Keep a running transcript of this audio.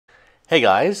Hey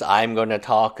guys, I'm going to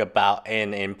talk about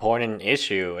an important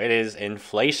issue. It is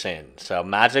inflation. So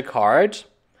Magic cards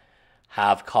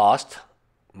have cost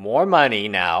more money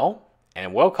now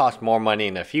and will cost more money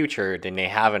in the future than they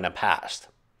have in the past.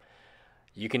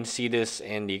 You can see this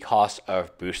in the cost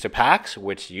of booster packs,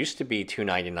 which used to be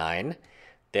 $2.99,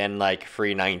 then like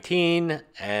 $3.19,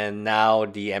 and now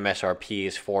the MSRP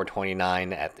is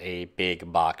 $4.29 at a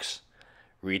big box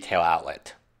retail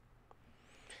outlet.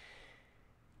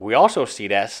 We also see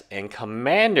this in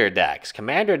Commander decks.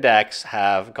 Commander decks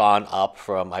have gone up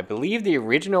from, I believe the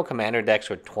original Commander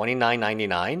decks were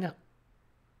 $29.99.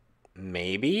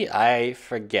 Maybe, I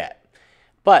forget.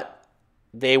 But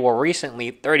they were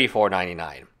recently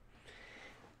 $34.99.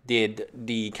 Did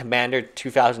the Commander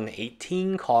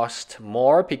 2018 cost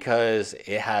more because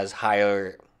it has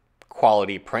higher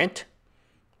quality print?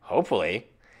 Hopefully,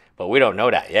 but we don't know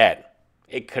that yet.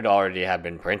 It could already have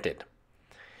been printed.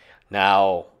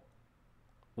 Now,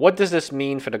 what does this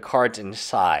mean for the cards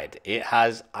inside? It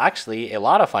has actually a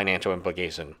lot of financial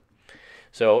implication.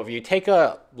 So if you take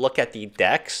a look at the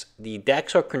decks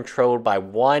are controlled by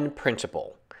one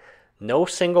principle. No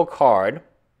single card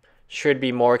should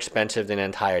be more expensive than an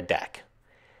entire deck.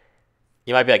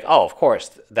 You might be like, oh, of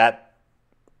course,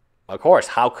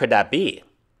 how could that be?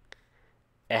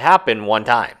 It happened one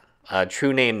time.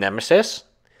 True Name Nemesis.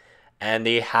 And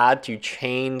they had to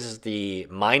change the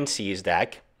Mind Seize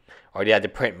deck, or they had to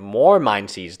print more Mind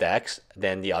Seize decks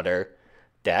than the other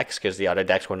decks, because the other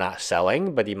decks were not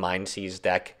selling, but the Mind Seize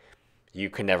deck, you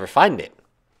could never find it.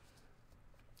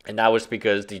 And that was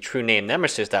because the True Name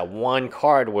Nemesis, that one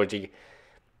card,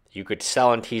 you could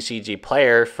sell in TCG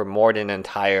Player for more than an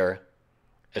entire,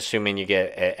 assuming you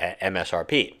get a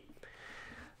MSRP.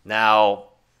 Now,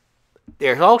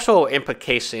 there's also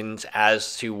implications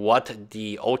as to what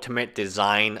the ultimate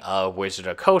design of Wizard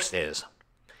of the Coast is.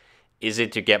 Is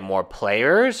it to get more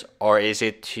players, or is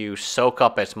it to soak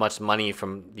up as much money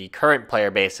from the current player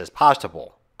base as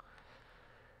possible?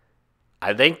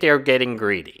 I think they're getting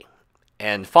greedy.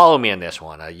 And follow me on this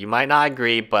one. You might not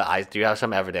agree, but I do have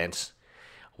some evidence.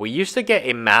 We used to get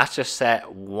a master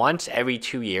set once every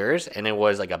 2 years, and it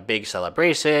was like a big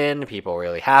celebration. People were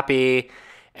really happy.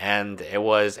 And it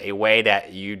was a way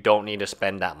that you don't need to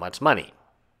spend that much money,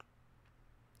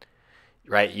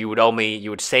 right? You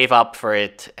would save up for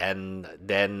it, and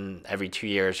then every 2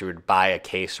 years you would buy a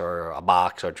case or a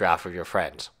box or draft with your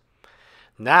friends.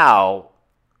 Now,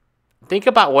 think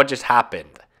about what just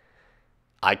happened.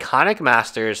 Iconic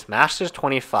Masters, Masters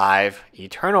 25,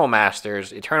 Eternal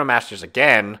Masters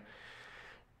again,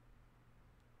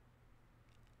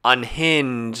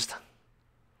 Unhinged,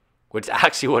 which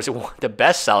actually was the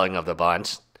best selling of the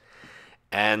bunch.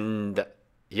 And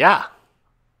yeah.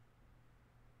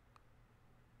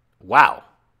 Wow.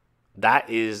 That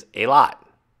is a lot.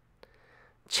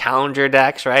 Challenger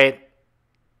decks, right?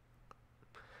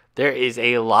 There is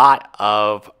a lot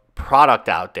of product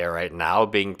out there right now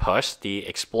being pushed. The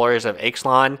Explorers of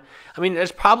Ixalan. I mean,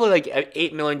 there's probably like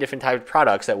 8 million different types of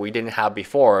products that we didn't have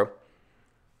before.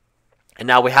 And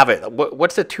now we have it.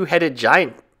 What's the two-headed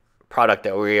giant product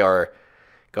that we are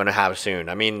going to have soon?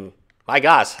 I mean, my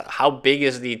gosh, how big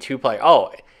is the two-player?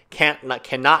 Oh, cannot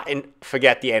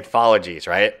forget the anthologies,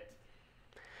 right?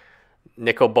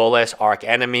 Nicol Bolas, Arch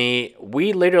Enemy.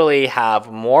 We literally have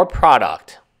more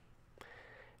product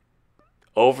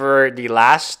over the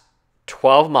last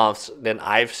 12 months than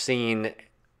I've seen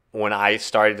when I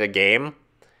started the game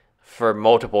for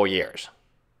multiple years.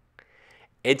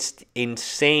 It's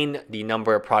insane the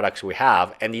number of products we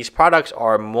have, and these products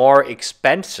are more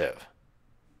expensive.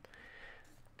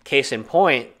 Case in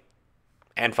point,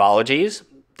 anthologies,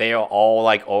 they are all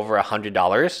like over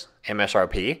 $100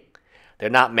 MSRP.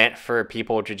 They're not meant for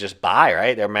people to just buy,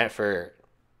 right? They're meant for,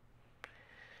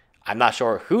 I'm not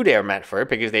sure who they're meant for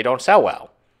because they don't sell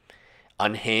well.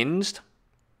 Unhinged,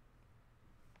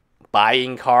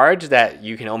 buying cards that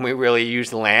you can only really use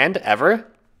the land ever.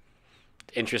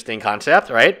 Interesting concept,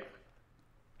 right?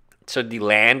 So the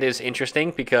land is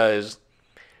interesting because,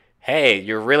 hey,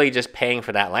 you're really just paying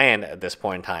for that land at this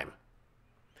point in time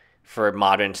for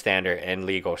modern, standard, and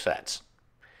legal sets.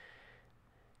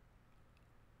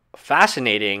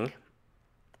 Fascinating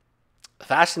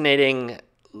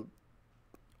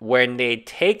when they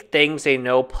take things they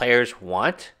know players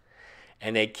want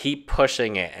and they keep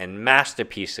pushing it, and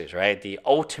masterpieces, right? The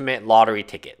ultimate lottery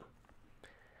ticket.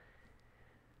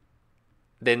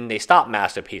 Then they stopped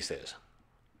masterpieces.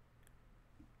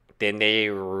 Then they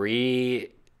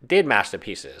redid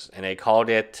masterpieces, and they called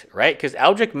it, right? Because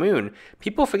Eldritch Moon,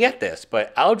 people forget this,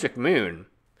 but Eldritch Moon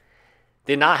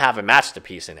did not have a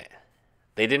masterpiece in it.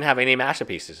 They didn't have any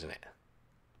masterpieces in it.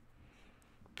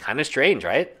 Kind of strange,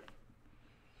 right?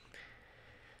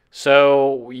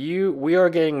 So we are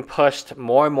getting pushed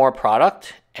more and more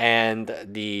product, and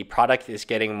the product is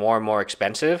getting more and more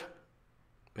expensive.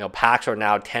 You know, packs are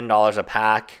now $10 a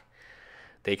pack.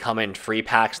 They come in free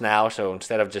packs now. So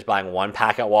instead of just buying one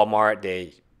pack at Walmart,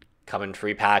 they come in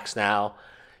free packs now.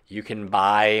 You can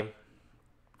buy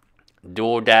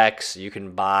dual decks. You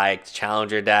can buy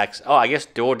challenger decks. Oh, I guess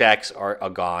dual decks are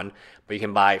gone. But you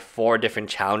can buy 4 different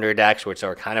challenger decks, which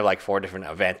are kind of like 4 different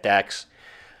event decks.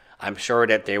 I'm sure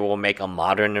that they will make a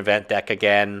modern event deck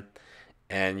again.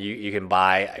 And you can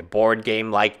buy a board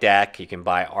game-like deck. You can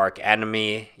buy Arc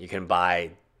Enemy. You can buy...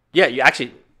 Yeah, you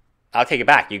actually... I'll take it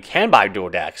back. You can buy dual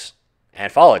decks.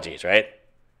 Anthologies, right?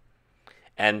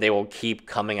 And they will keep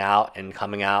coming out and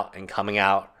coming out and coming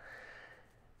out.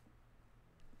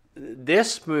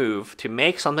 This move to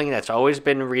make something that's always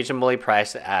been reasonably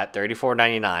priced at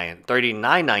 $34.99,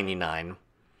 $39.99,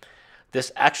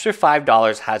 this extra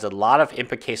 $5 has a lot of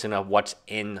implication of what's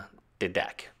in the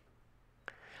deck.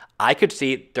 I could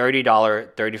see $30,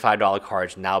 $35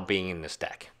 cards now being in this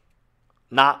deck.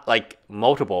 Not like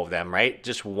multiple of them, right?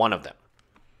 Just one of them.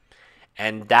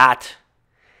 And that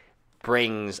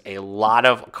brings a lot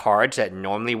of cards that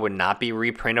normally would not be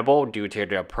reprintable due to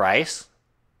their price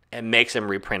and makes them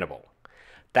reprintable.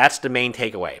 That's the main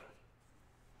takeaway.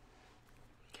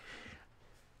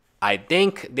 I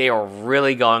think they are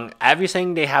really going,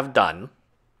 everything they have done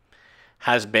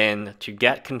has been to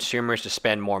get consumers to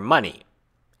spend more money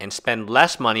and spend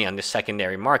less money on the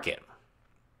secondary market.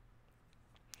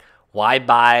 Why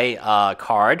buy a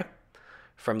card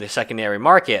from the secondary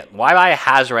market? Why buy a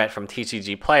Hazoret from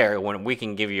TCG Player when we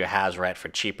can give you a Hazoret for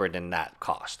cheaper than that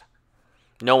cost?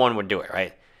 No one would do it,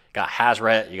 right? You got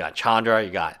Hazoret, you got Chandra, you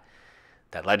got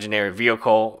that legendary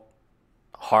vehicle,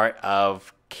 Heart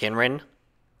of Chiron.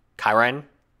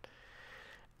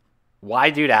 Why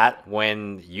do that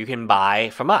when you can buy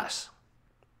from us?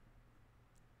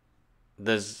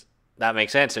 Does that make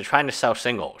sense? They're trying to sell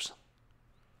singles.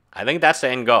 I think that's the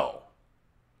end goal,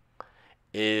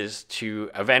 is to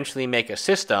eventually make a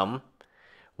system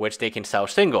which they can sell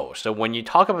singles. So when you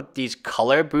talk about these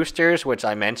color boosters, which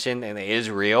I mentioned, and it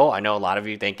is real, I know a lot of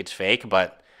you think it's fake,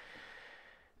 but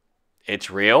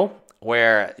it's real,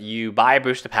 where you buy a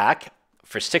booster pack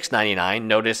for $6.99.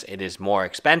 Notice it is more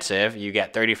expensive. You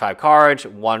get 35 cards,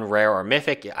 1 rare or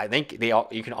mythic. I think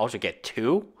you can also get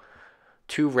 2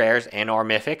 rares and or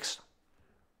mythics.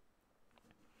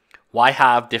 Why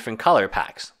have different color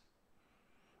packs?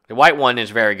 The white one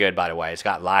is very good, by the way. It's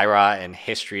got Lyra and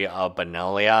History of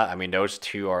Benelia. I mean, those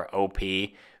 2 are OP,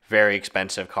 very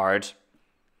expensive cards.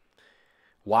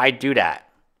 Why do that?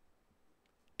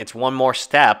 It's one more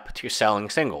step to selling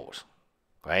singles,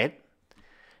 right?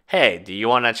 Hey, do you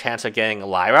want a chance of getting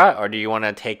Lyra, or do you want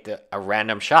to take a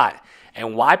random shot?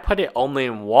 And why put it only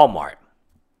in Walmart?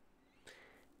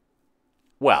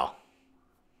 Well,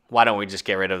 why don't we just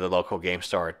get rid of the local game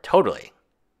store totally?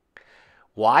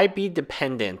 Why be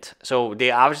dependent? So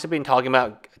they obviously been talking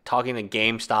to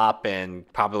GameStop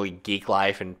and probably Geek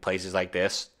Life and places like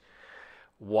this.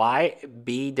 Why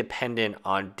be dependent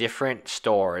on different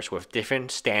stores with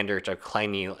different standards of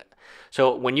cleaning?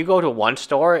 So when you go to one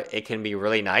store, it can be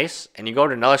really nice, and you go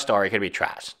to another store, it can be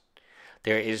trash.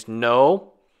 There is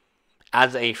no,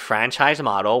 as a franchise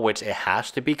model, which it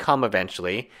has to become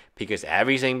eventually, because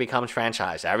everything becomes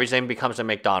franchise, everything becomes a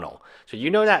McDonald's. So you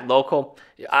know that local,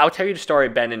 I'll tell you the story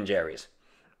of Ben and Jerry's.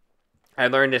 I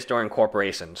learned this during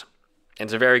corporations, and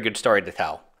it's a very good story to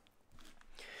tell.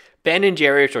 Ben and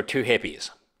Jerry's were 2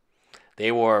 hippies.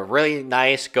 They were really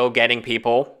nice, go-getting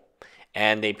people,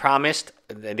 and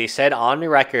they said on the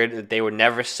record that they would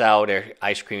never sell their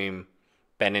ice cream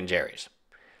Ben and Jerry's.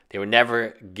 They would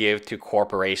never give to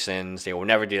corporations. They would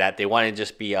never do that. They wanted to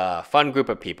just be a fun group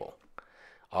of people.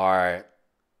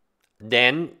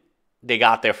 Then they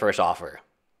got their first offer.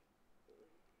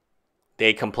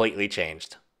 They completely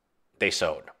changed. They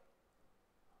sold.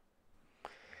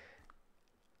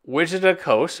 Wizards of the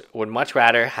Coast would much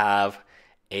rather have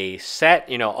a set,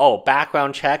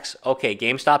 background checks. Okay,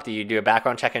 GameStop, did you do a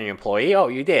background check on your employee? Oh,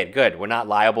 you did. Good. We're not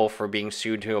liable for being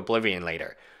sued to oblivion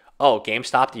later. Oh,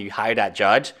 GameStop, did you hire that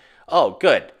judge? Oh,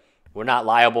 good. We're not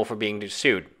liable for being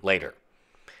sued later.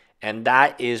 And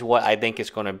that is what I think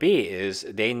it's going to be, is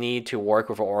they need to work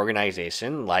with an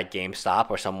organization like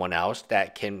GameStop or someone else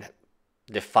that can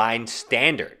define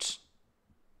standards.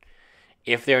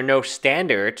 If there are no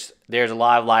standards, there's a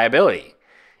lot of liability.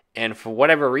 And for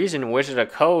whatever reason, Wizards of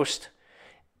the Coast,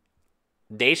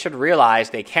 they should realize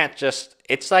they can't just...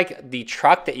 It's like the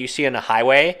truck that you see on the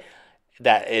highway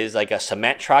that is like a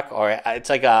cement truck, or it's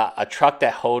like a truck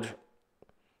that holds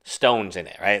stones in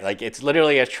it, right? Like it's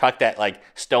literally a truck that like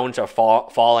stones are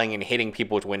falling and hitting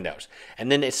people's windows.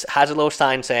 And then it has a little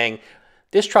sign saying,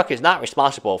 this truck is not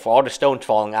responsible for all the stones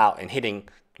falling out and hitting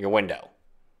your window.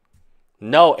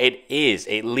 No, it is.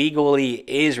 It legally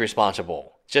is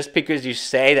responsible. Just because you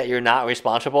say that you're not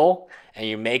responsible and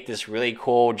you make this really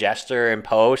cool gesture and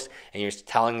post and you're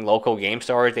telling local game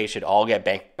stores they should all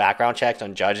get background checks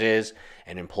on judges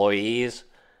and employees,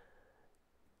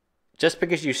 just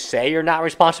because you say you're not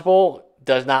responsible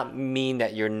does not mean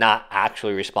that you're not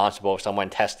actually responsible if someone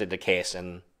tested the case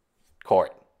in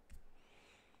court.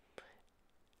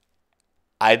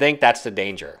 I think that's the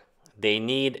danger. They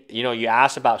need, you know, you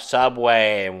asked about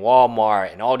Subway and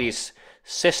Walmart and all these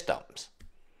systems.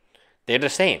 They're the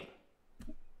same.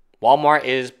 Walmart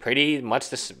is pretty much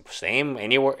the same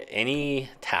anywhere, any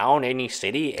town, any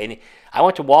city. I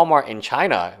went to Walmart in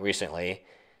China recently,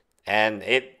 and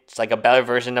it's like a better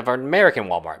version of an American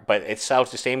Walmart, but it sells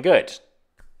the same goods.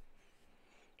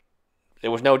 It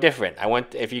was no different.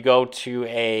 If you go to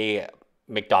a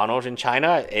McDonald's in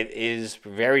China, it is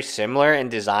very similar in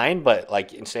design, but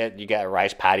like instead you get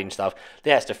rice patty and stuff.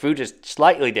 Yes, the food is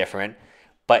slightly different,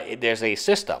 but there's a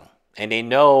system, and they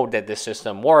know that this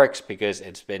system works because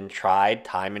it's been tried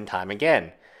time and time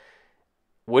again.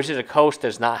 Wizards of the Coast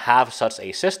does not have such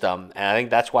a system, and I think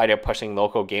that's why they're pushing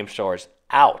local game stores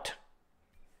out.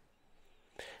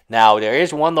 Now, there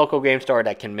is one local game store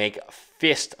that can make a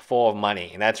fistful of money,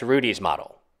 and that's Rudy's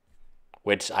model,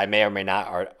 which I may or may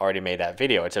not already made that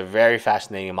video. It's a very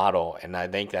fascinating model, and I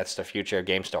think that's the future of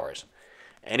game stores.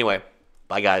 Anyway,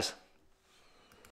 bye guys.